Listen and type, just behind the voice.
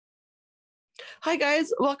Hi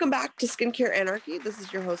guys, welcome back to Skincare Anarchy. This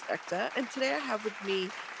is your host Ekta, and today I have with me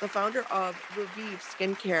the founder of Revive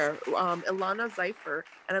Skincare, Ilana Zeifer,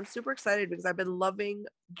 and I'm super excited because I've been loving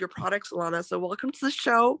your products, Ilana. So welcome to the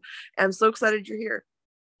show. I'm so excited you're here.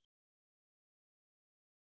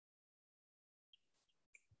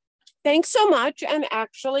 Thanks so much. And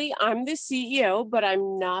actually, I'm the CEO, but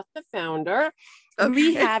I'm not the founder. Okay.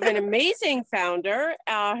 We have an amazing founder.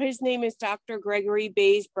 His name is Dr. Gregory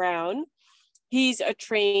Bays Brown. He's a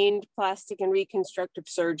trained plastic and reconstructive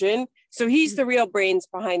surgeon. So he's the real brains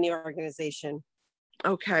behind the organization.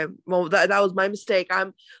 Okay, well that was my mistake.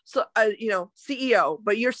 I'm so CEO,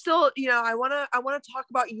 but you're still I want to talk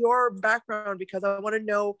about your background because I want to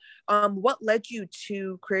know what led you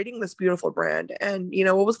to creating this beautiful brand, and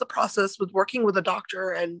what was the process with working with a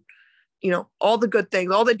doctor, and all the good things,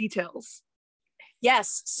 all the details.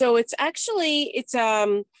 Yes, so it's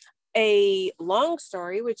a long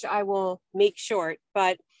story, which I will make short,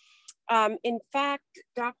 but in fact,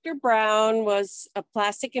 Dr. Brown was a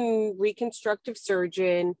plastic and reconstructive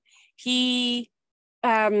surgeon. He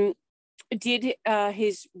did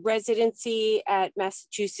his residency at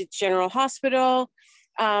Massachusetts General Hospital,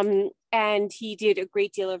 and he did a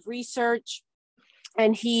great deal of research.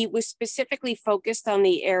 And he was specifically focused on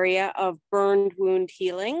the area of burned wound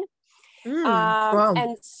healing. Wow.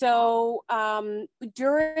 And so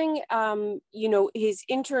during, his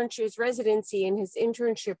internship, his residency and his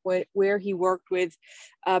internship where he worked with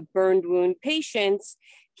burned wound patients,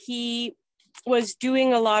 he was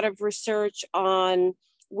doing a lot of research on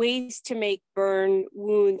ways to make burn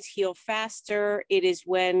wounds heal faster. It is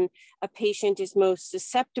when a patient is most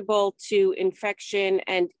susceptible to infection.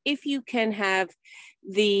 And if you can have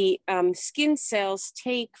the skin cells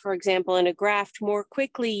take, for example, in a graft more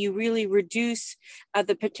quickly, you really reduce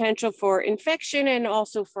the potential for infection and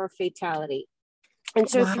also for fatality. And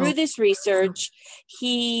so through this research,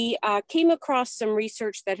 he came across some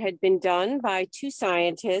research that had been done by two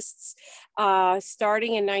scientists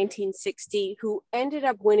starting in 1960 who ended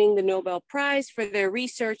up winning the Nobel Prize for their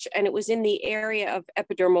research, and it was in the area of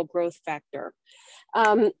epidermal growth factor.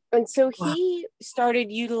 And so he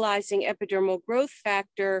started utilizing epidermal growth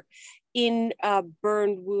factor in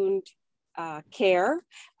burned wound care.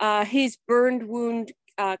 His burned wound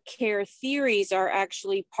care theories are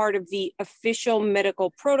actually part of the official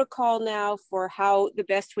medical protocol now for how the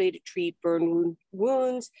best way to treat burn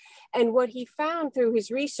wounds. And what he found through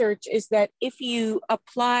his research is that if you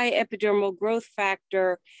apply epidermal growth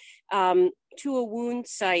factor to a wound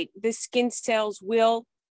site, the skin cells will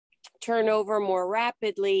turn over more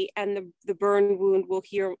rapidly and the burn wound will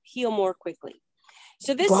heal more quickly.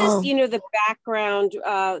 So this is, the background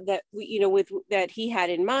that he had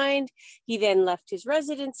in mind. He then left his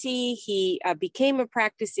residency. He became a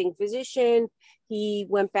practicing physician. He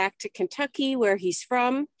went back to Kentucky, where he's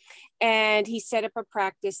from, and he set up a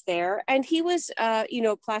practice there. And he was,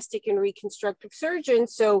 plastic and reconstructive surgeon.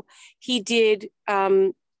 So he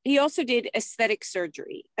also did aesthetic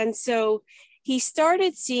surgery. And so he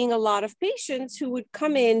started seeing a lot of patients who would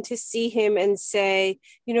come in to see him and say,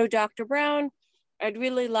 Dr. Brown, I'd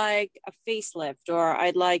really like a facelift, or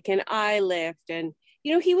I'd like an eye lift. And,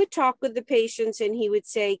 he would talk with the patients and he would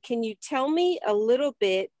say, can you tell me a little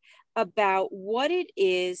bit about what it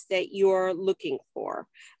is that you're looking for?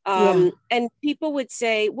 And people would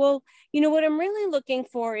say, well, what I'm really looking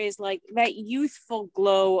for is like that youthful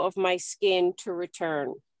glow of my skin to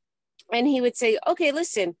return. And he would say, okay,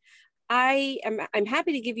 listen, I'm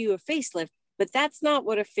happy to give you a facelift, but that's not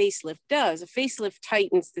what a facelift does. A facelift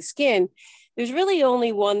tightens the skin. There's really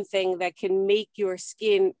only one thing that can make your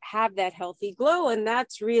skin have that healthy glow, and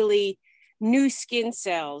that's really new skin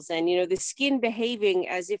cells and, the skin behaving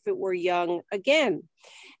as if it were young again.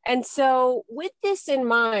 And so with this in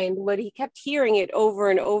mind, when he kept hearing it over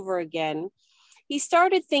and over again, he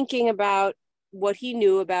started thinking about what he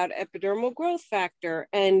knew about epidermal growth factor.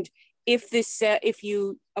 And if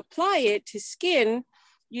you apply it to skin,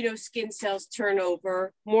 skin cells turn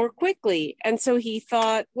over more quickly. And so he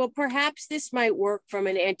thought, well, perhaps this might work from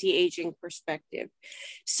an anti-aging perspective.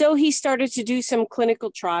 So he started to do some clinical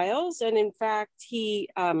trials. And in fact, he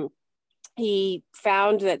found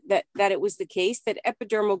that it was the case that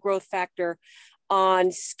epidermal growth factor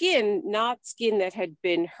on skin, not skin that had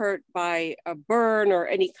been hurt by a burn or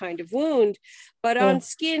any kind of wound, but on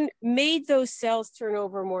skin, made those cells turn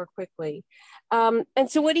over more quickly. And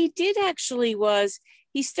so what he did actually was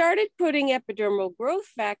he started putting epidermal growth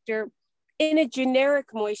factor in a generic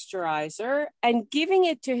moisturizer and giving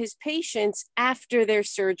it to his patients after their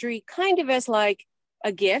surgery, kind of as like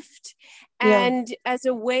a gift and as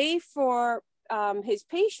a way for his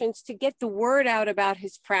patients to get the word out about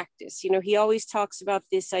his practice. He always talks about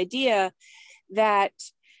this idea that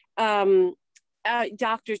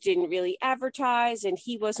doctors didn't really advertise, and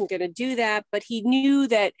he wasn't going to do that, but he knew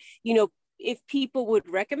that, if people would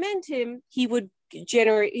recommend him, he would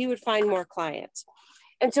find more clients.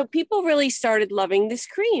 And so people really started loving this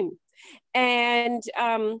cream. And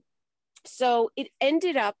so it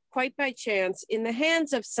ended up, quite by chance, in the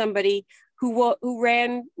hands of somebody who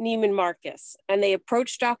ran Neiman Marcus. And they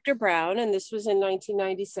approached Dr. Brown, and this was in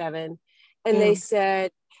 1997. And they said,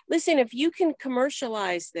 listen, if you can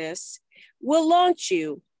commercialize this, we'll launch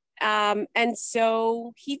you. And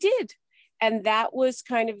so he did. And that was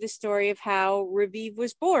kind of the story of how Revive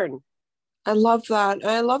was born. I love that. And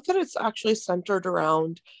I love that it's actually centered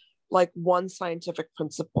around like one scientific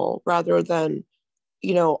principle rather than,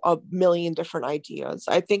 a million different ideas.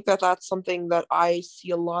 I think that that's something that I see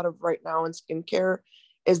a lot of right now in skincare,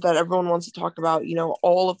 is that everyone wants to talk about,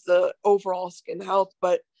 all of the overall skin health.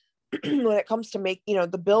 But when it comes to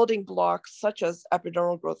the building blocks, such as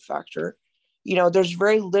epidermal growth factor, there's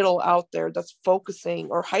very little out there that's focusing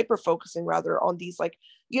or hyper focusing rather on these, like,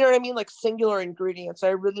 you know what I mean? Like singular ingredients. I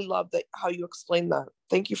really love that how you explain that.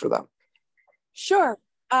 Thank you for that. Sure.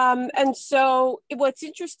 And so what's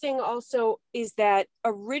interesting also is that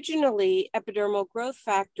originally epidermal growth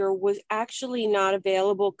factor was actually not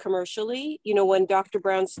available commercially, when Dr.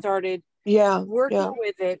 Brown started working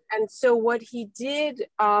with it. And so what he did,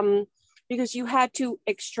 because you had to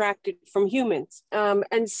extract it from humans.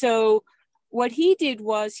 And so what he did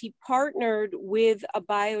was he partnered with a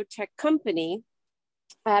biotech company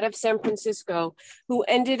out of San Francisco, who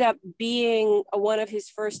ended up being one of his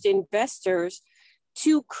first investors,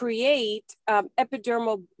 to create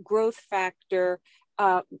epidermal growth factor,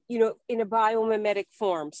 in a biomimetic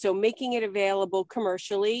form. So making it available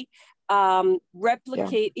commercially,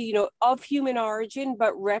 replicate, of human origin,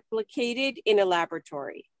 but replicated in a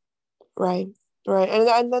laboratory. Right.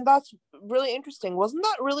 And then that's really interesting. Wasn't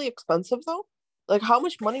that really expensive though? Like how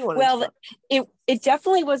much money went into that? It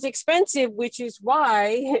definitely was expensive, which is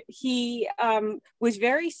why he was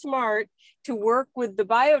very smart to work with the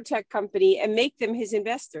biotech company and make them his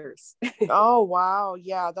investors. Oh, wow.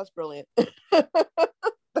 Yeah, that's brilliant.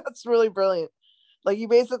 That's really brilliant. Like you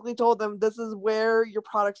basically told them this is where your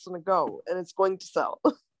product's going to go and it's going to sell.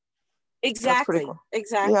 Exactly. Cool.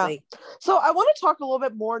 Exactly. Yeah. So I want to talk a little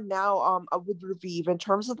bit more now with Revive in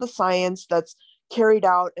terms of the science that's carried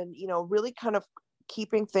out and, really kind of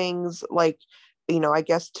keeping things like, I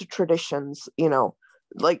guess to traditions,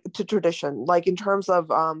 like to tradition, like in terms of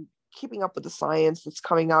keeping up with the science that's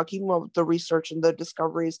coming out, keeping up with the research and the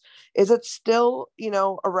discoveries. Is it still,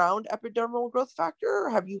 around epidermal growth factor, or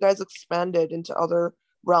have you guys expanded into other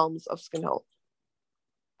realms of skin health?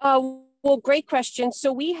 Well, great question.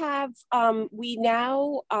 So we have, we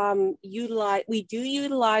now utilize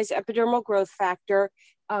epidermal growth factor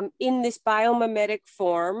in this biomimetic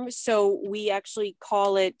form. So we actually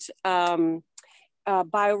call it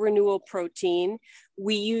biorenewal protein.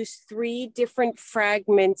 We use 3 different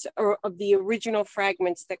fragments of the original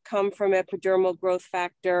fragments that come from epidermal growth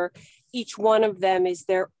factor. Each one of them is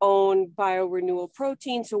their own biorenewal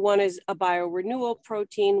protein. So one is a biorenewal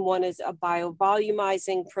protein, one is a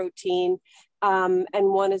biovolumizing protein, and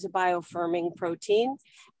one is a biofirming protein.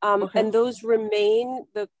 And those remain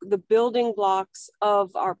the building blocks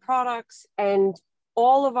of our products, and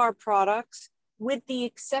all of our products, with the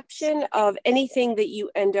exception of anything that you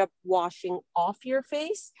end up washing off your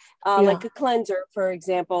face, like a cleanser, for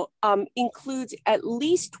example, includes at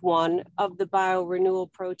least one of the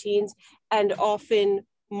biorenewal proteins and often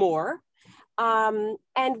more.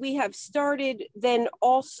 And we have started then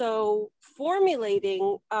also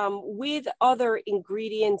formulating with other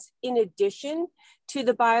ingredients in addition to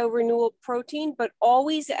the biorenewal protein, but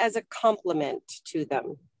always as a complement to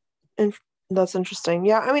them. And that's interesting.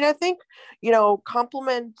 Yeah. I mean, I think,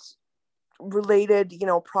 complement related,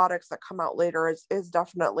 products that come out later is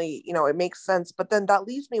definitely, it makes sense. But then that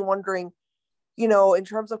leaves me wondering, in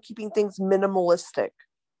terms of keeping things minimalistic,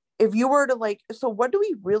 if you were to so what do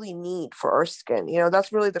we really need for our skin?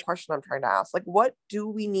 That's really the question I'm trying to ask. Like, what do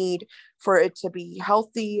we need for it to be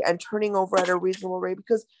healthy and turning over at a reasonable rate?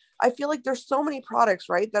 Because I feel like there's so many products,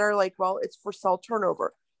 right, that are like, well, it's for cell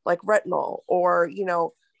turnover, like retinol, or,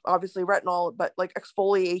 obviously retinol, but like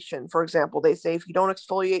exfoliation, for example, they say if you don't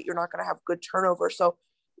exfoliate, you're not going to have good turnover. So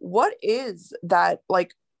what is that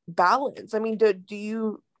like balance? I mean, do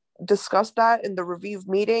you discuss that in the Revive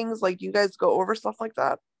meetings? Like, do you guys go over stuff like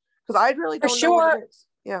that? Because I really don't know what it is.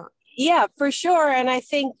 Yeah, for sure. And I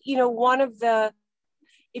think,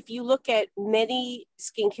 if you look at many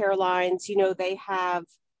skincare lines, they have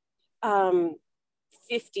um,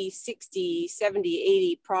 50, 60, 70,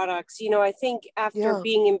 80 products. You know, I think after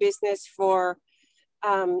being in business for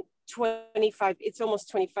 25, it's almost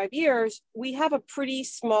 25 years, we have a pretty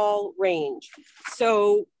small range.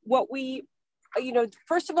 So what we, you know,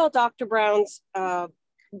 first of all, Dr. Brown's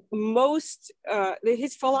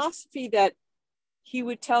his philosophy that he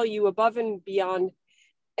would tell you above and beyond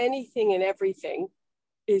anything and everything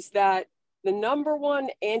is that the number one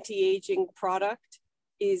anti-aging product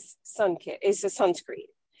is a sunscreen.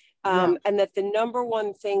 And that the number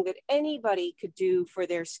one thing that anybody could do for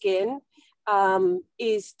their skin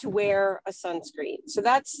is to wear a sunscreen. So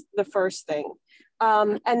that's the first thing.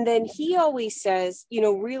 And then he always says, you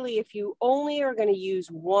know, really, if you only are going to use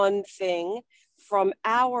one thing from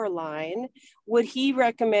our line, what he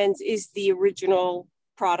recommends is the original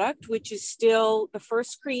product, which is still, the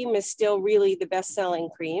first cream is still really the best-selling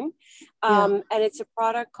cream. And it's a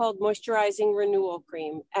product called Moisturizing Renewal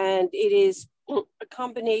Cream. And it is a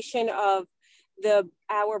combination of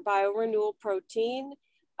our biorenewal protein.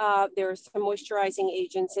 There are some moisturizing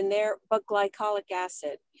agents in there, but glycolic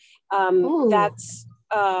acid. That's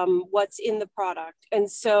what's in the product.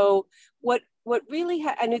 And so what really,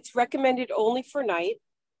 and it's recommended only for night.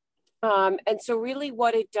 And so really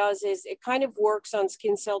what it does is it kind of works on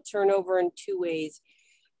skin cell turnover in two ways.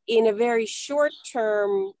 In a very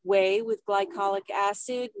short-term way with glycolic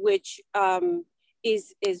acid, which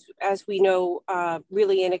is as we know,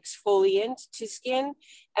 really an exfoliant to skin.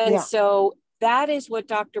 And so that is what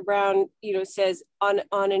Dr. Brown, you know, says on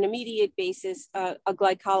an immediate basis, a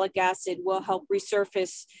glycolic acid will help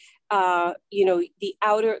resurface, you know, the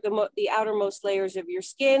outermost layers of your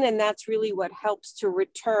skin. And that's really what helps to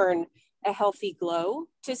return a healthy glow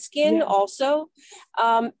to skin also.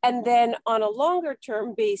 And then on a longer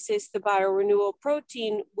term basis, the biorenewal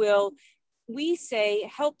protein will, we say,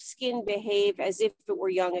 help skin behave as if it were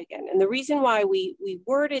young again. And the reason why we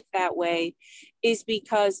word it that way is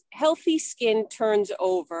because healthy skin turns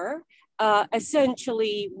over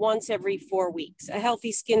essentially once every 4 weeks. A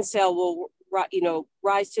healthy skin cell will, you know,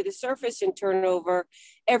 rise to the surface and turn over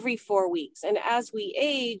every 4 weeks. And as we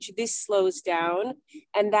age, this slows down.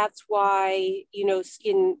 And that's why, you know,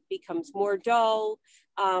 skin becomes more dull,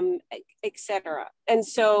 et cetera. And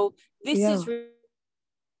so this is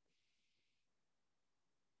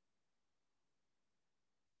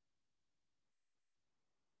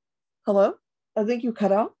Hello? I think you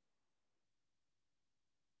cut out.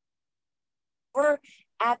 we're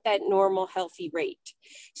at that normal healthy rate.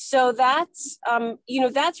 So that's, you know,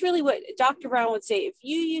 that's really what Dr. Brown would say. If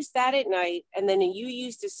you use that at night and then you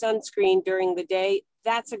use the sunscreen during the day,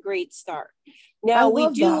 that's a great start. Now we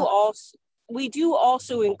do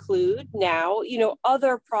also include now, you know,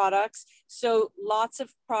 other products. So lots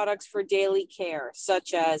of products for daily care,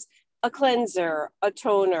 such as a cleanser, a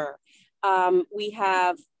toner. We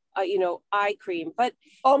have you know, eye cream, but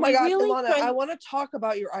oh my God, really Ilana, I want to talk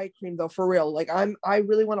about your eye cream though, for real. Like I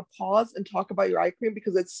really want to pause and talk about your eye cream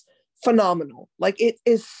because it's phenomenal. Like it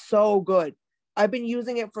is so good. I've been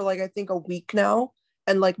using it for like, I think a week now.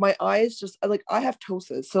 And like my eyes just like, I have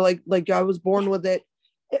ptosis. So like I was born with it.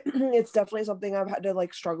 It's definitely something I've had to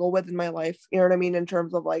like struggle with in my life. You know what I mean? In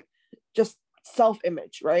terms of like just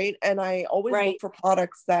self-image. Right. And I always look for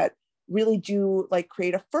products that really do like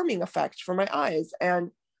create a firming effect for my eyes.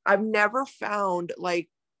 And I've never found like,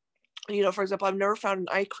 you know, for example, I've never found an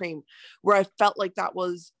eye cream where I felt like that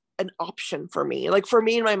was an option for me. Like for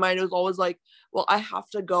me in my mind, it was always like, well, I have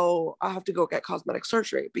to go get cosmetic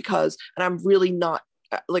surgery because, and I'm really not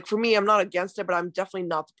like, for me, I'm not against it, but I'm definitely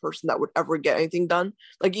not the person that would ever get anything done.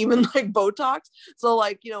 Like even like Botox. So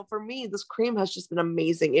like, you know, for me, this cream has just been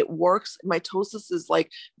amazing. It works. My ptosis is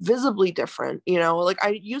like visibly different, you know, like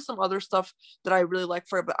I use some other stuff that I really like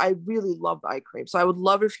for it, but I really love the eye cream. So I would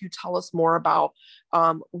love if you tell us more about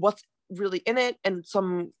what's really in it and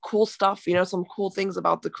some cool stuff, you know, some cool things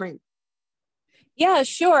about the cream. Yeah,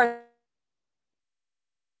 sure.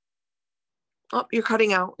 Oh, you're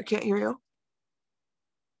cutting out. I can't hear you.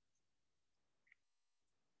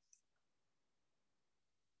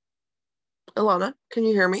 Ilana, can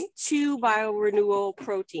you hear me? 2 biorenewal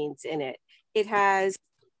proteins in it. It has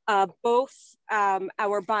both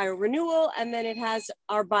our biorenewal and then it has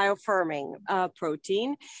our biofirming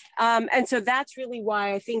protein. And so that's really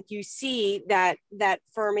why I think you see that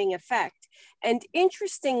firming effect. And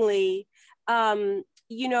interestingly,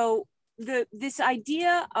 you know, this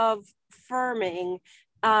idea of firming,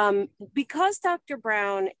 because Dr.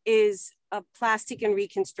 Brown is a plastic and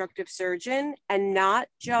reconstructive surgeon and not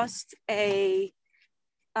just a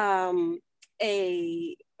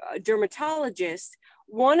dermatologist,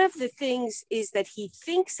 one of the things is that he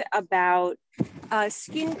thinks about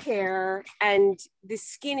skincare and the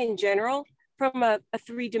skin in general from a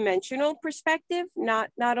three-dimensional perspective,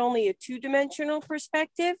 not only a two-dimensional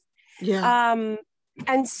perspective. Yeah.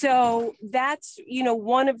 And so that's,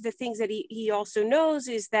 one of the things that he also knows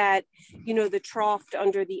is that, the trough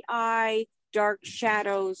under the eye, dark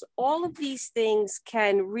shadows, all of these things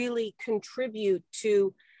can really contribute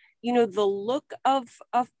to, the look of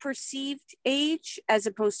perceived age as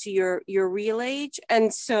opposed to your real age.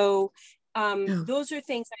 And so Yeah. those are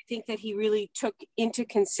things I think that he really took into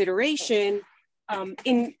consideration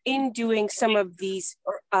in doing some of these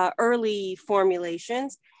early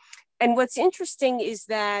formulations. And what's interesting is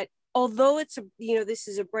that although this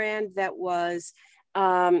is a brand that was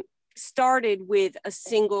started with a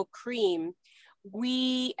single cream,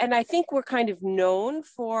 and I think we're kind of known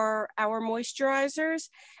for our moisturizers.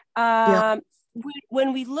 Yeah.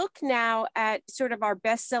 When we look now at sort of our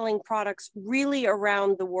best-selling products really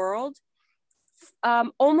around the world,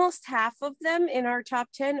 almost half of them in our top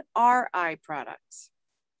 10 are eye products.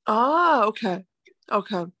 Ah, okay.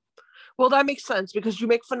 Okay. Well, that makes sense because you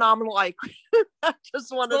make phenomenal eye cream. I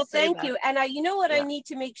just want to say Thank that. you. And you know what I Yeah. need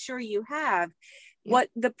to make sure you have? Yeah. What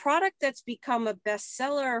the product that's become a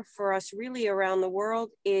bestseller for us really around the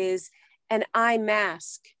world is an eye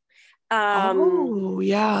mask. Oh,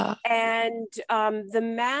 yeah. And the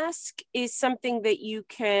mask is something that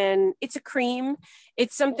it's a cream.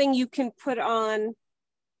 It's something you can put on,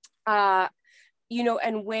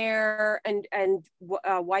 and wear and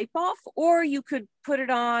wipe off, or you could put it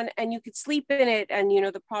on and you could sleep in it and,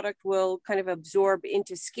 the product will kind of absorb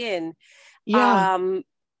into skin. Yeah.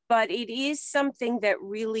 But it is something that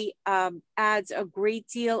really adds a great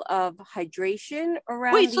deal of hydration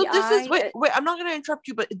around Wait, so the this is eye. wait, I'm not gonna interrupt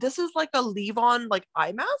you, but this is like a leave-on like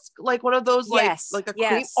eye mask? Like one of those Yes, like a cream?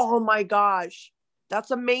 yes, Oh my gosh.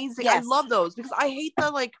 That's amazing. I yes. love those because I hate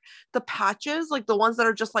the patches, like the ones that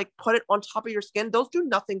are just like put it on top of your skin. Those do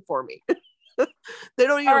nothing for me. They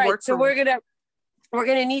don't All even right, work so for me. we're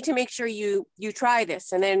gonna need to make sure you try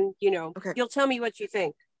this, and then Okay. you'll tell me what you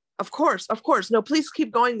think. Of course, of course. No, please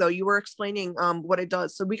keep going though. You were explaining what it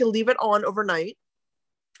does. So we can leave it on overnight.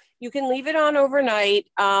 You can leave it on overnight,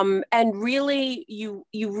 and really you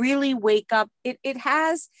really wake up.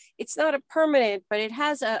 It's not a permanent, but it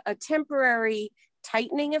has a temporary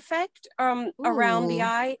tightening effect around the Ooh.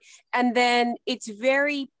 eye, and then it's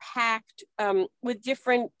very packed with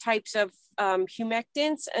different types of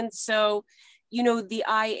humectants, and so the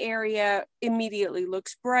eye area immediately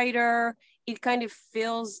looks brighter. It kind of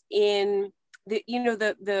fills in the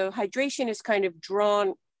hydration is kind of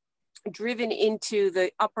driven into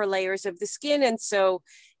the upper layers of the skin. And so,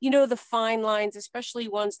 the fine lines, especially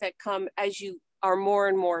ones that come as you are more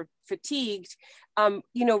and more fatigued,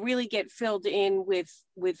 really get filled in with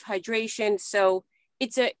hydration. So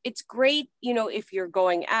it's great, if you're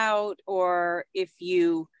going out or if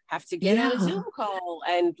you have to get on a Yeah. Zoom call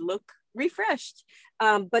and look refreshed.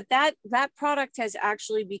 But that product has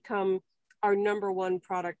actually become our number one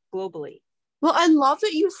product globally. Well, I love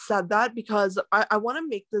that you said that because I want to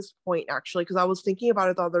make this point actually, because I was thinking about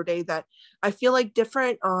it the other day that I feel like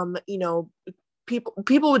different,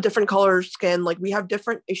 people with different color skin, like we have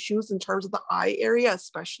different issues in terms of the eye area,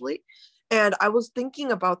 especially. And I was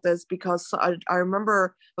thinking about this because I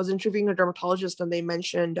remember I was interviewing a dermatologist and they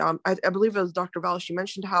mentioned, I believe it was Dr. Val, she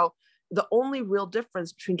mentioned how the only real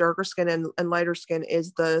difference between darker skin and lighter skin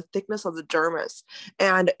is the thickness of the dermis.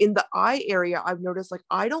 And in the eye area, I've noticed like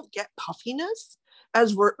I don't get puffiness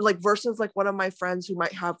as versus like one of my friends who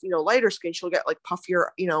might have lighter skin, she'll get like puffier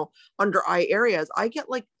under eye areas. I get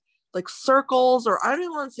like circles, or I don't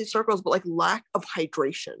even want to say circles, but like lack of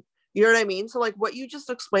hydration. You know what I mean? So like what you just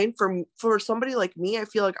explained for somebody like me, I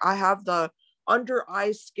feel like I have the under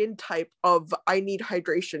eye skin type of I need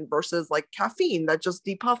hydration versus like caffeine that just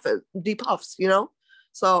depuffs,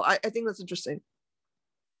 So I think that's interesting.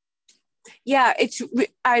 Yeah,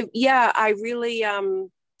 I really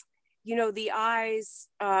the eyes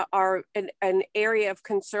are an area of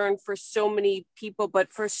concern for so many people,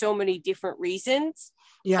 but for so many different reasons.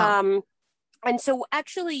 Yeah. And so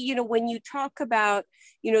actually, when you talk about,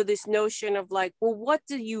 this notion of like, well, what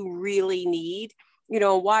do you really need?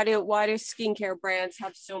 Why do skincare brands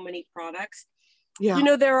have so many products? Yeah.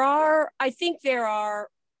 I think there are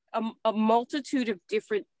a multitude of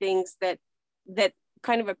different things that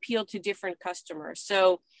kind of appeal to different customers.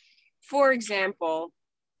 So for example,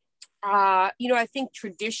 I think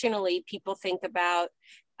traditionally people think about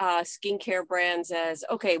skincare brands as,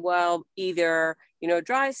 okay, well, either,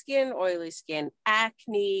 dry skin, oily skin,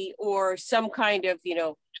 acne, or some kind of,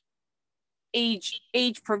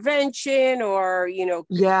 age prevention, or,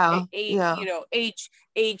 Yeah. age, Yeah.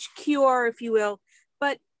 age cure, if you will.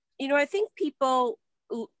 But, I think people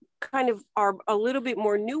kind of are a little bit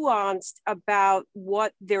more nuanced about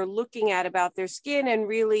what they're looking at about their skin, and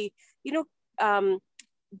really, um,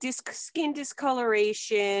 skin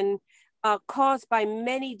discoloration caused by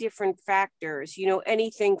many different factors,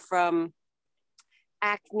 anything from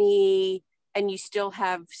acne, and you still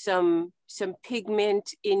have some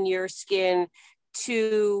pigment in your skin,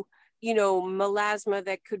 to melasma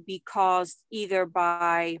that could be caused either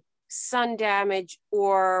by sun damage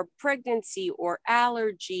or pregnancy or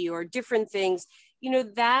allergy or different things.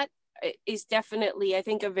 That is definitely, I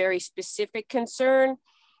think, a very specific concern.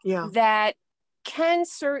 Yeah. That can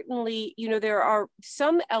certainly, there are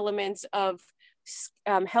some elements of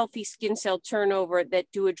healthy skin cell turnover that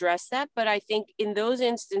do address that. But I think in those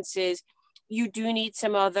instances, you do need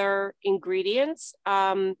some other ingredients.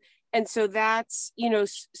 And so that's,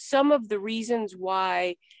 some of the reasons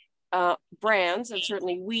why brands, and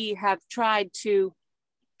certainly we have tried to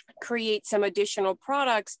create some additional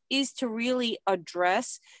products, is to really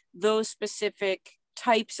address those specific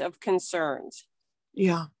types of concerns.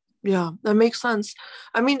 Yeah. Yeah, that makes sense.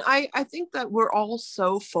 I mean, I think that we're all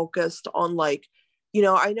so focused on, like,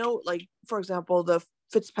 I know, like, for example, the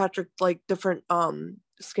Fitzpatrick, like, different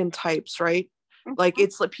skin types, right? Like,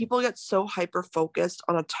 it's like people get so hyper focused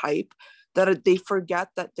on a type that they forget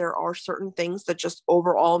that there are certain things that just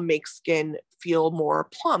overall make skin feel more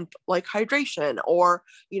plump, like hydration, or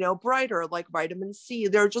brighter, like vitamin C.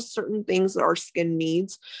 There are just certain things that our skin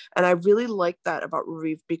needs, and I really like that about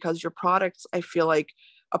Revive, because your products, I feel like,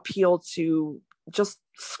 appeal to just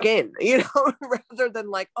skin, rather than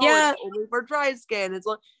like, Yeah. it's only for dry skin. It's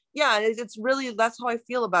like, yeah, it's really, that's how I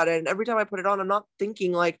feel about it. And every time I put it on, I'm not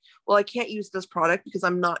thinking like, well, I can't use this product because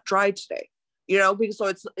I'm not dry today, because so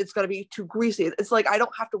it's going to be too greasy. It's like, I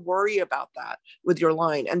don't have to worry about that with your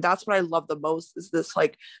line. And that's what I love the most, is this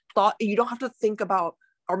like thought. You don't have to think about,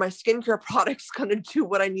 are my skincare products going to do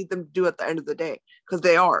what I need them to do at the end of the day? Because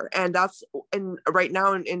they are. And that's, and right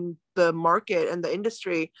now in the market and the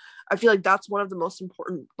industry, I feel like that's one of the most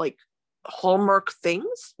important, like, hallmark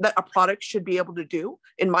things that a product should be able to do,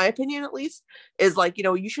 in my opinion at least, is like,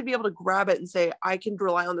 you should be able to grab it and say, I can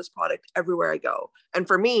rely on this product everywhere I go. And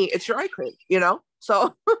for me, it's your eye cream,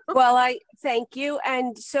 so. Well, I thank you.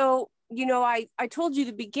 And so, I told you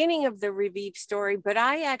the beginning of the Revive story, but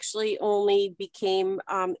I actually only became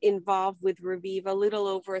involved with Revive a little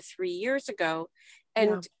over 3 years ago.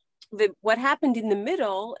 And what happened in the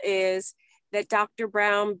middle is that Dr.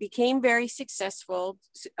 Brown became very successful.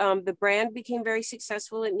 The brand became very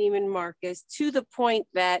successful at Neiman Marcus, to the point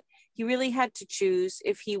that he really had to choose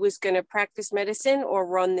if he was going to practice medicine or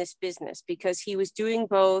run this business, because he was doing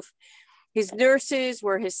both. His nurses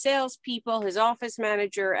were his salespeople. His office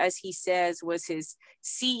manager, as he says, was his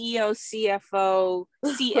CEO, CFO,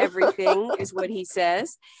 see everything is what he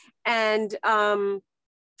says. And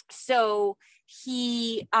so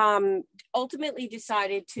he ultimately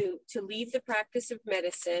decided to leave the practice of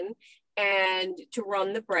medicine and to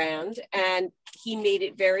run the brand. And he made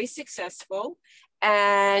it very successful.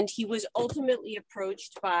 And he was ultimately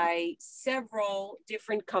approached by several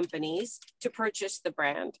different companies to purchase the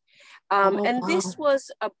brand. This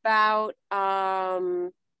was about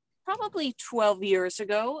probably 12 years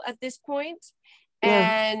ago at this point.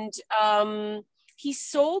 Yeah. And he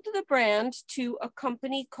sold the brand to a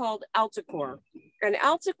company called Alticor. And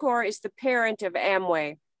Alticor is the parent of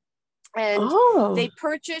Amway. And they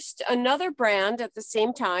purchased another brand at the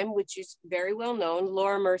same time, which is very well known,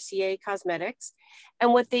 Laura Mercier Cosmetics.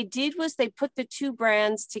 And what they did was they put the two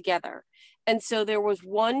brands together. And so there was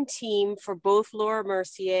one team for both Laura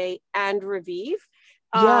Mercier and Revive.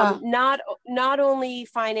 Not only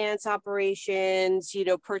finance operations,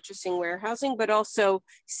 purchasing, warehousing, but also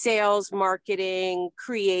sales, marketing,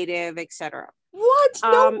 creative, etc. What?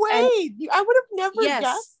 No way. I would have never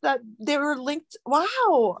guessed that they were linked.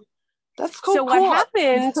 Wow. That's cool. So what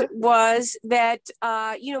happened was that,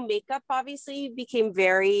 makeup obviously became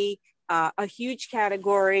very a huge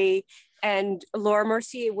category, and Laura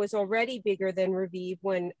Mercier was already bigger than Revive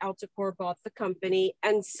when Alticor bought the company.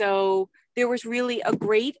 And so there was really a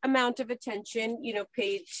great amount of attention,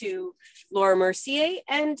 paid to Laura Mercier,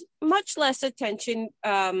 and much less attention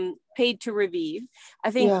paid to Revive.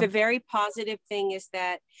 I think the very positive thing is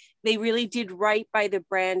that they really did right by the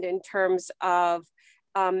brand in terms of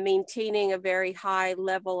maintaining a very high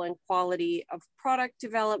level and quality of product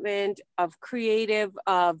development, of creative,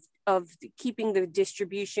 of keeping the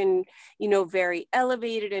distribution, very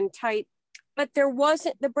elevated and tight. But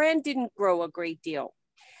the brand didn't grow a great deal.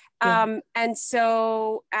 And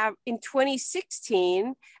so in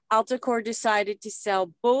 2016, Alticor decided to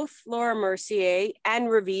sell both Laura Mercier and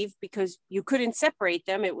Revive because you couldn't separate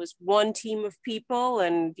them. It was one team of people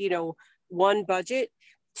and, you know, one budget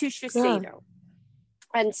to Shiseido. Yeah.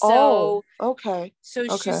 And so,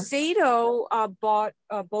 Shiseido bought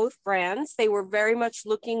both brands. They were very much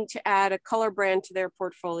looking to add a color brand to their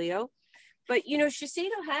portfolio. But, you know,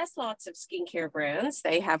 Shiseido has lots of skincare brands.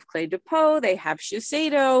 They have Clé de Peau, they have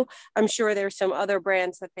Shiseido. I'm sure there's some other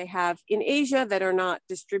brands that they have in Asia that are not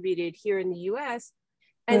distributed here in the US.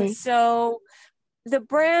 And so the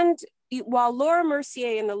brand, while Laura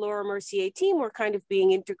Mercier and the Laura Mercier team were kind of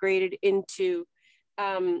being integrated into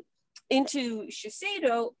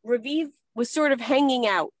Shiseido, Revive was sort of hanging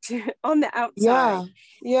out on the outside.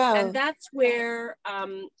 Yeah. And that's where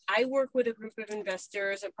I work with a group of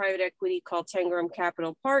investors, a private equity called Tangram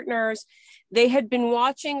Capital Partners. They had been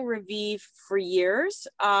watching Revive for years.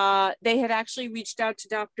 They had actually reached out to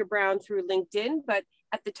Dr. Brown through LinkedIn, but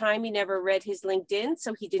at the time he never read his LinkedIn,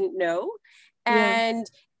 so he didn't know. And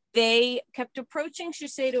they kept approaching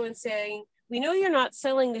Shiseido and saying, we know you're not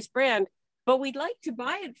selling this brand, but we'd like to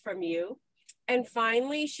buy it from you. And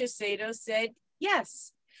finally, Shiseido said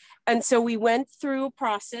yes. And so we went through a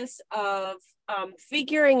process of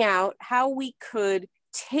figuring out how we could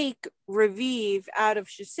take Revive out of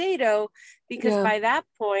Shiseido, because by that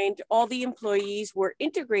point, all the employees were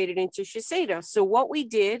integrated into Shiseido. So what we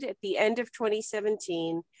did at the end of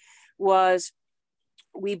 2017 was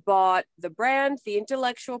we bought the brand, the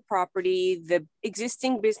intellectual property, the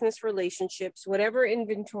existing business relationships, whatever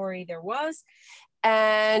inventory there was,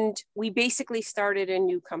 and we basically started a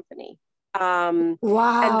new company. Wow,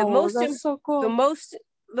 and that's so cool.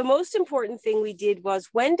 The most important thing we did was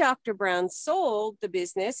when Dr. Brown sold the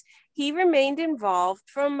business, he remained involved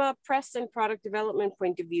from a press and product development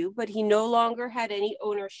point of view, but he no longer had any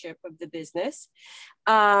ownership of the business.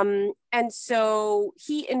 And so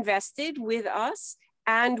he invested with us,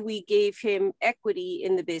 and we gave him equity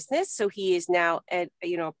in the business. So he is now a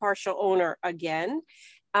partial owner again,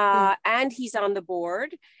 and he's on the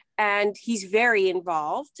board. And he's very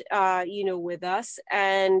involved, with us.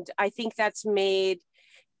 And I think that's made,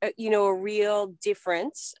 a real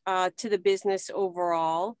difference to the business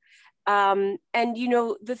overall. And,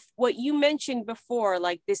 what you mentioned before,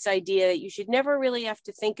 like this idea that you should never really have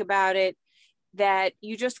to think about it, that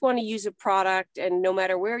you just want to use a product and no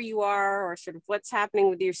matter where you are or sort of what's happening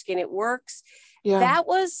with your skin, it works. That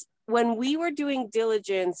was when we were doing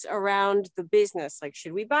diligence around the business, like,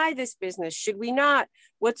 should we buy this business? Should we not?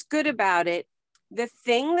 What's good about it? The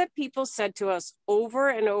thing that people said to us over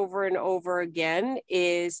and over and over again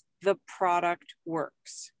is the product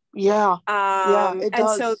works. It does. And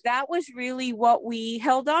so that was really what we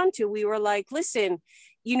held on to. We were like, listen,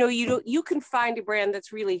 you can find a brand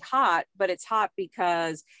that's really hot, but it's hot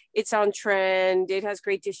because it's on trend. It has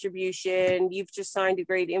great distribution. You've just signed a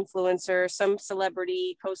great influencer. Some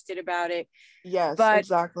celebrity posted about it. Yes, but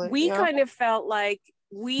exactly. We kind of felt like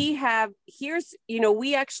we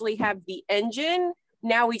actually have the engine.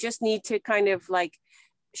 Now we just need to kind of like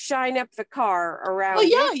shine up the car around.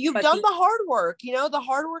 Well, you've done the hard work. The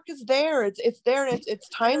hard work is there. It's there, and it's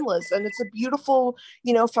timeless, and it's a beautiful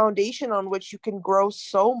foundation on which you can grow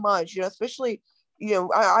so much. Especially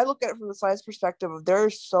I look at it from the science perspective of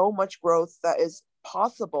there's so much growth that is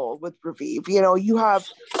possible with Revive. You have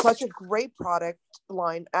such a great product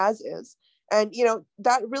line as is. And,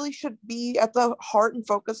 that really should be at the heart and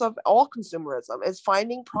focus of all consumerism, is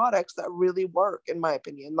finding products that really work, in my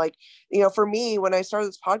opinion. Like, for me, when I started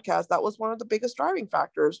this podcast, that was one of the biggest driving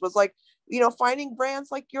factors, was like, finding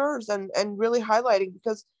brands like yours and really highlighting,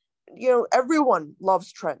 because, everyone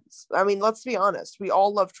loves trends. I mean, let's be honest. We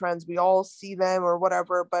all love trends. We all see them or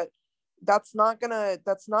whatever, but that's not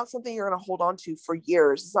something you're gonna hold on to for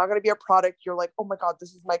years. It's not gonna be a product you're like, oh my god,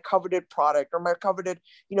 this is my coveted product or my coveted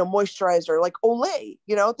moisturizer, like Olay.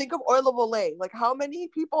 Think of oil of Olay. Like, how many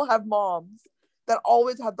people have moms that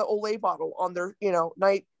always had the Olay bottle on their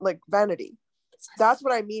night, like, vanity? That's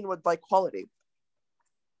what I mean with like quality.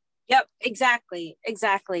 Yep, exactly.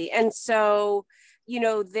 And so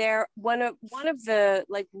there, one of the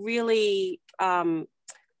like really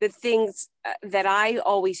the things that I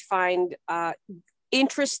always find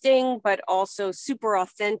interesting, but also super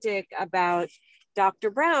authentic about Dr.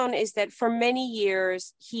 Brown is that for many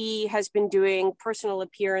years, he has been doing personal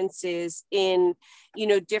appearances in,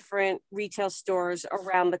 different retail stores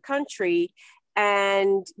around the country.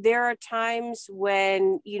 And there are times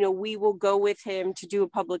when, we will go with him to do a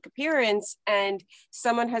public appearance, and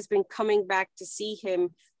someone has been coming back to see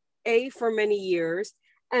him, for many years,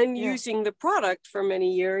 and using the product for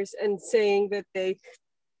many years, and saying that they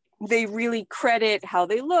they really credit how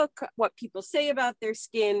they look, what people say about their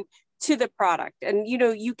skin to the product. And, you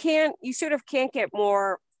know, you sort of can't get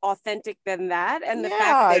more authentic than that. And the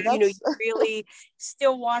fact that, you know, you really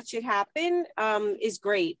still watch it happen is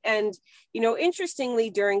great. And, you know, interestingly,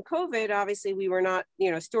 during COVID, obviously we were not, you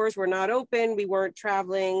know, stores were not open. We weren't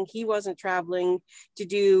traveling. He wasn't traveling to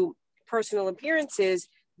do personal appearances,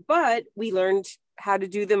 but we learned how to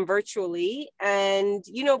do them virtually. And,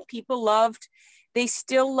 you know, they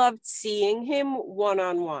still loved seeing him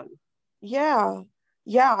one-on-one. Yeah.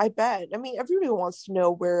 Yeah, I bet. I mean, everybody wants to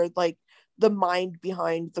know where like the mind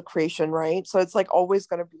behind the creation, right? So it's like always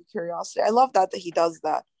going to be curiosity. I love that he does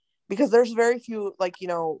that, because there's very few like, you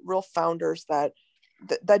know, real founders that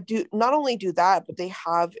do not only do that, but they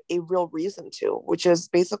have a real reason to, which is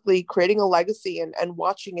basically creating a legacy and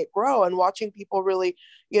watching it grow and watching people really,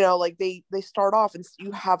 you know, like they start off and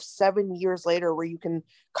you have 7 years later where you can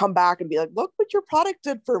come back and be like, look what your product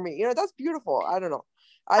did for me. You know, that's beautiful. I don't know.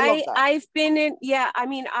 I love that.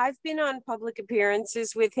 I've been on public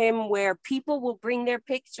appearances with him where people will bring their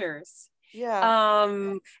pictures. Yeah.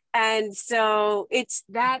 And so it's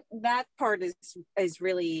that part is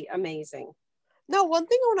really amazing. Now, one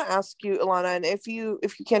thing I want to ask you, Ilana, and if you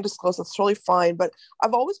can't disclose, that's totally fine. But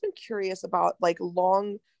I've always been curious about like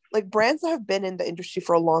brands that have been in the industry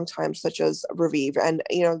for a long time, such as Revive, and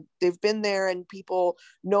you know they've been there and people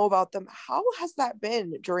know about them. How has that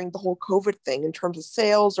been during the whole COVID thing in terms of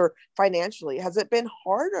sales or financially? Has it been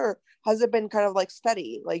hard, or has it been kind of like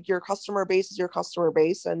steady? Like your customer base is your customer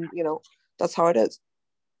base, and you know that's how it is.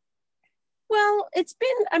 Well,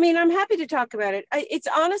 I mean, I'm happy to talk about it. It's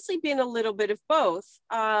honestly been a little bit of both.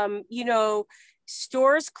 You know,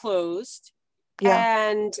 stores closed.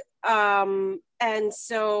 Yeah. And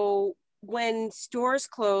so when stores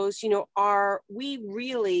closed, you know, we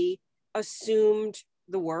really assumed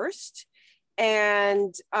the worst.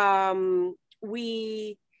 And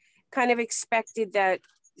we kind of expected that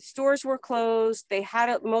stores were closed. They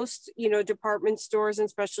had most, you know, department stores and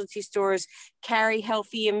specialty stores carry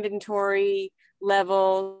healthy inventory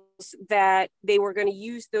levels, that they were going to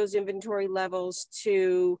use those inventory levels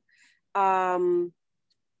to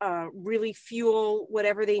really fuel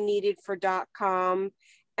whatever they needed for .com.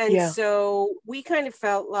 And so we kind of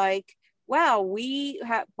felt like, wow, we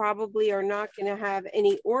probably are not going to have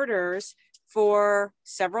any orders for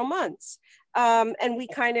several months. And we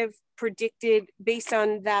kind of predicted based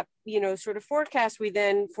on that, you know, sort of forecast, we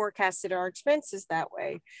then forecasted our expenses that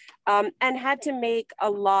way, and had to make a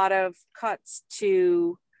lot of cuts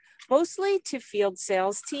mostly to field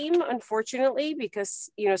sales team, unfortunately, because,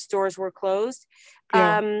 you know, stores were closed.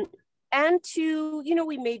 And you know,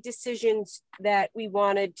 we made decisions that we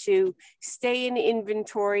wanted to stay in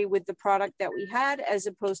inventory with the product that we had as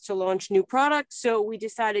opposed to launch new products. So we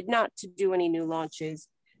decided not to do any new launches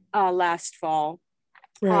last fall.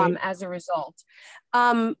 As a result.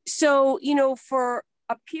 So, you know, for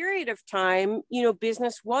a period of time, you know,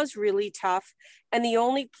 business was really tough. And the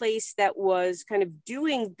only place that was kind of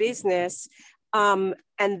doing business, and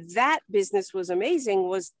that business was amazing,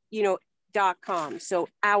 was, you know, .com. So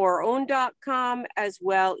our own .com, as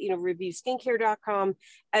well, you know, reviewskincare.com,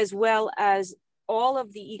 as well as all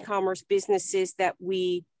of the e-commerce businesses that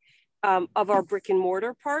we, of our brick and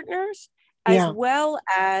mortar partners, as well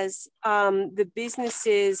as the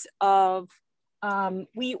businesses of,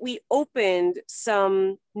 we opened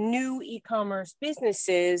some new e-commerce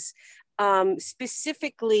businesses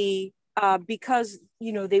specifically because,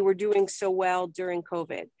 you know, they were doing so well during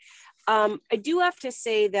COVID. I do have to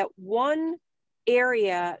say that one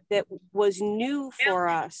area that was new for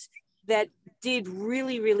us that did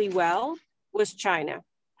really, really well was China.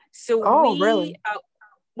 So really?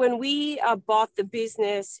 When we bought the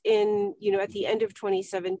business in, you know, at the end of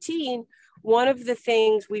 2017, one of the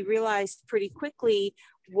things we realized pretty quickly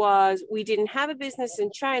was we didn't have a business in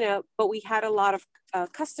China, but we had a lot of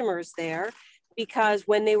customers there, because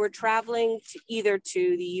when they were traveling either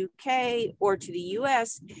to the UK or to the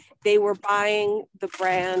US, they were buying the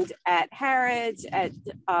brand at Harrods, at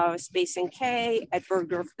Space NK, at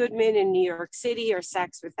Bergdorf Goodman in New York City, or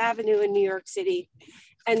Saks Fifth Avenue in New York City.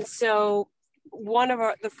 And so one of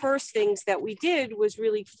the first things that we did was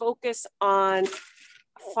really focus on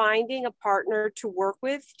finding a partner to work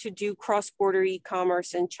with to do cross-border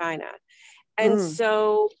e-commerce in China. And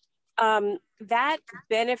so that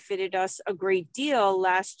benefited us a great deal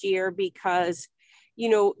last year, because, you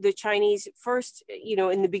know, the Chinese first, you know,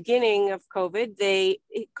 in the beginning of COVID,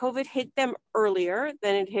 COVID hit them earlier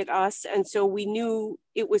than it hit us. And so we knew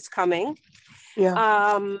it was coming.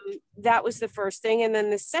 That was the first thing. And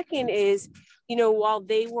then the second is, you know, while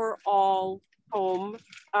they were all home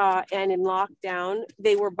and in lockdown,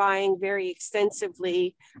 they were buying very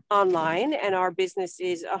extensively online, and our business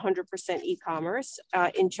is 100% e-commerce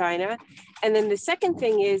in China. And then the second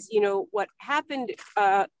thing is, you know, what happened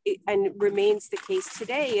and remains the case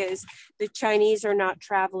today is the Chinese are not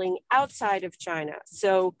traveling outside of China.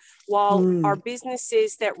 So while our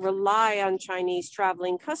businesses that rely on Chinese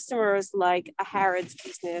traveling customers, like a Harrods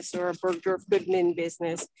business or a Bergdorf Goodman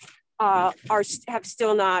business, have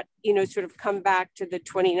still not, you know, sort of come back to the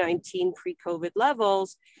 2019 pre-COVID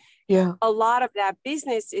levels. Yeah. A lot of that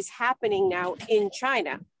business is happening now in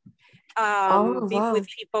China, with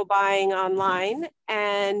people buying online,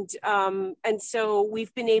 and so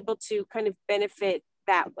we've been able to kind of benefit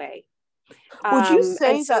that way. Would you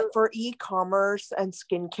say that for e-commerce and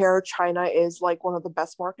skincare, China is like one of the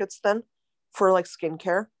best markets then for like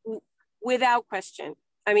skincare? Without question.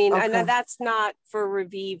 I mean, and that's not for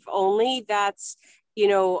Revive only. That's, you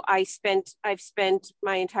know, I've spent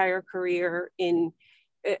my entire career in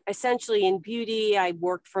essentially in beauty. I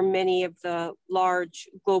worked for many of the large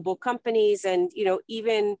global companies, and, you know,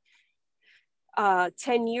 even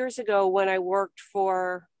 10 years ago when I worked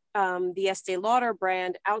for the Estee Lauder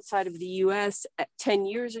brand outside of the US, 10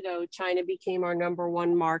 years ago, China became our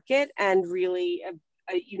 #1 market, and really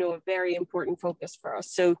you know, a very important focus for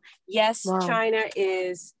us. So yes, China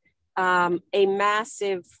is a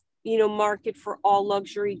massive, you know, market for all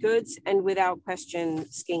luxury goods, and without question,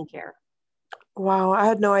 skincare. Wow, I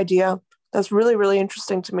had no idea. That's really, really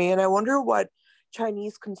interesting to me. And I wonder what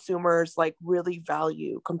Chinese consumers like really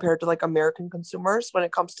value compared to like American consumers when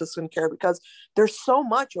it comes to skincare, because there's so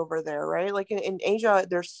much over there, right? Like in Asia,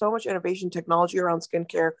 there's so much innovation technology around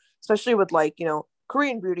skincare, especially with like, you know,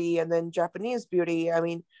 Korean beauty and then Japanese beauty. I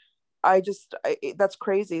mean, that's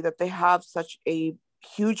crazy that they have such a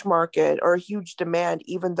huge market or a huge demand,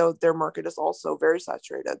 even though their market is also very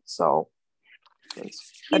saturated. So,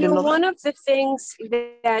 you know, one of the things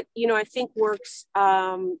that, you know, I think works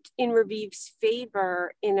in Revive's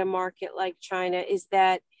favor in a market like China is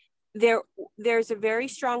that there's a very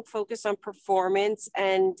strong focus on performance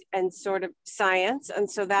and sort of science, and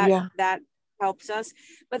so that helps us.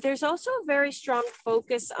 But there's also a very strong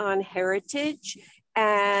focus on heritage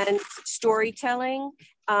and storytelling,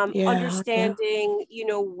 understanding, you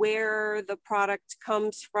know, where the product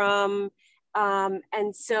comes from.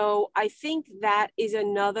 And so I think that is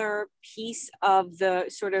another piece of the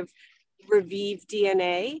sort of Revive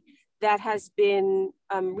DNA that has been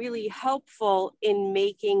really helpful in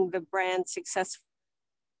making the brand successful.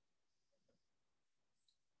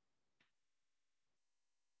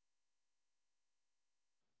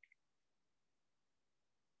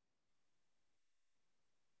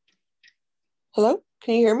 Hello,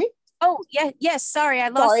 can you hear me? Oh, yeah, yes. Sorry, I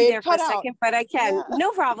lost you there for a second, but I can. Yeah.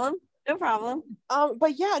 No problem. No problem.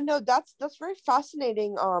 But yeah, no, that's very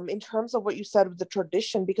fascinating in terms of what you said with the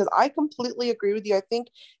tradition, because I completely agree with you. I think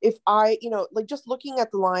if I, you know, like just looking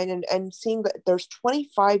at the line and seeing that there's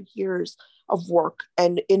 25 years of work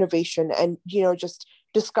and innovation and, you know, just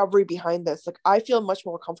discovery behind this, like I feel much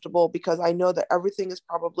more comfortable because I know that everything is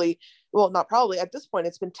probably, well, not probably, at this point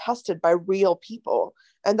it's been tested by real people,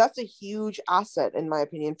 and that's a huge asset in my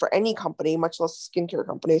opinion for any company, much less a skincare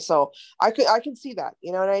company. So I can see that,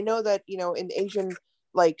 you know, and I know that, you know, in Asian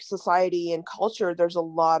like society and culture, there's a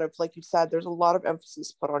lot of, like you said, there's a lot of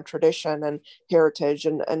emphasis put on tradition and heritage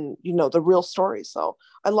and you know, the real story. So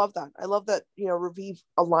I love that, you know, Revive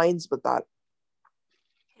aligns with that.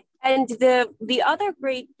 And the other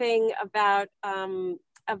great thing about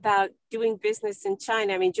doing business in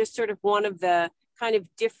China, I mean, just sort of one of the kind of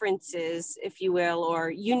differences, if you will,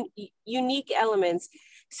 or unique elements.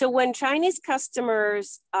 So when Chinese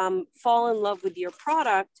customers fall in love with your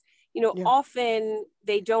product, you know, often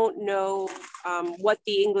they don't know what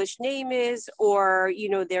the English name is, or, you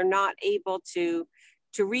know, they're not able to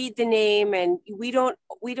read the name, and we don't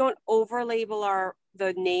over label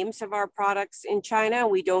the names of our products in China.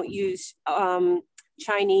 We don't use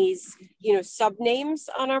Chinese, you know, sub names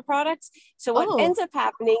on our products. So what ends up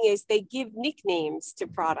happening is they give nicknames to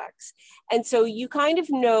products. And so you kind of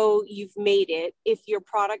know you've made it if your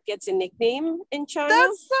product gets a nickname in China.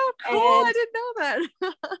 That's so cool. I didn't know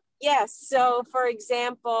that. Yes. So for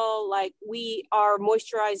example, like our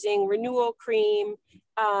moisturizing renewal cream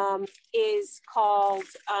is called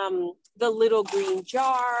the Little Green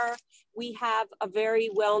Jar. We have a very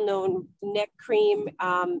well-known neck cream,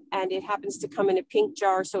 and it happens to come in a pink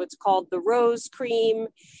jar, so it's called the Rose Cream.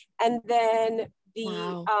 And then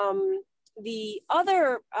the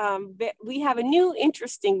other, we have a new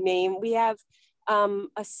interesting name. We have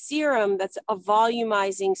a serum that's a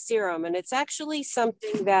volumizing serum, and it's actually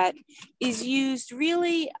something that is used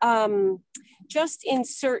really just in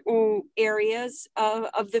certain areas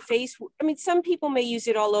of the face. I mean, some people may use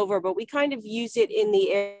it all over, but we kind of use it in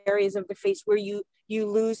the areas of the face where you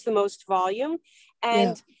lose the most volume.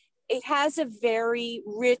 And it has a very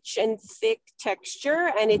rich and thick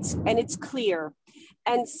texture, and it's clear.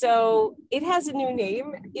 And so it has a new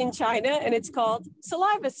name in China, and it's called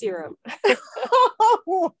saliva serum.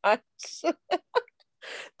 What?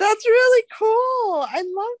 That's really cool. I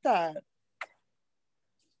love that.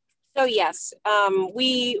 So yes,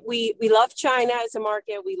 we love China as a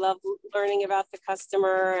market. We love learning about the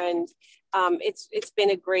customer, and it's been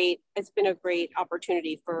a great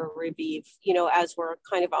opportunity for Revive. You know, as we're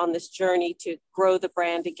kind of on this journey to grow the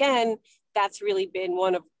brand again, that's really been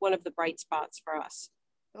one of the bright spots for us.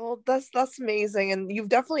 Well, that's amazing, and you've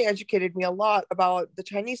definitely educated me a lot about the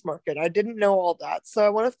Chinese market. I didn't know all that, so I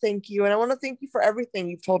want to thank you, and I want to thank you for everything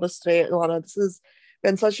you've told us today, Ilana. This has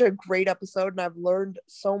been such a great episode, and I've learned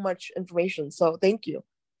so much information. So thank you.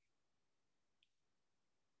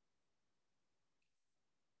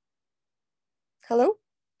 Hello,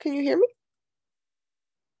 can you hear me?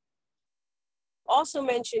 Also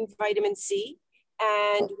mentioned vitamin C,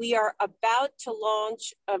 and we are about to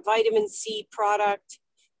launch a vitamin C product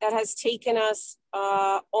that has taken us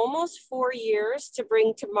almost 4 years to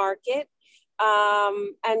bring to market.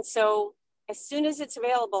 And so as soon as it's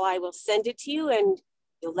available, I will send it to you and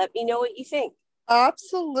you'll let me know what you think.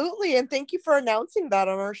 Absolutely. And thank you for announcing that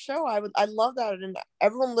on our show. I love that. And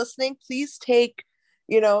everyone listening, please take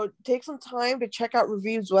some time to check out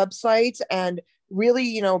Revive's website and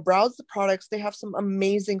really, browse the products. They have some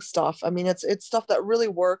amazing stuff. I mean, it's stuff that really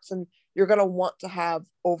works and you're going to want to have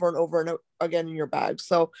over and over and again in your bag.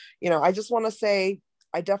 So, I just want to say,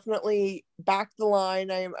 I definitely back the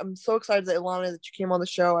line. I'm so excited that Ilana, that you came on the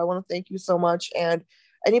show. I want to thank you so much. And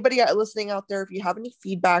anybody listening out there, if you have any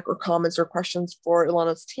feedback or comments or questions for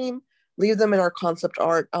Ilana's team, leave them in our concept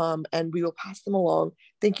art, and we will pass them along.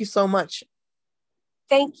 Thank you so much.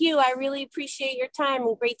 Thank you. I really appreciate your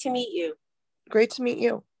time. Great to meet you. Great to meet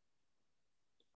you.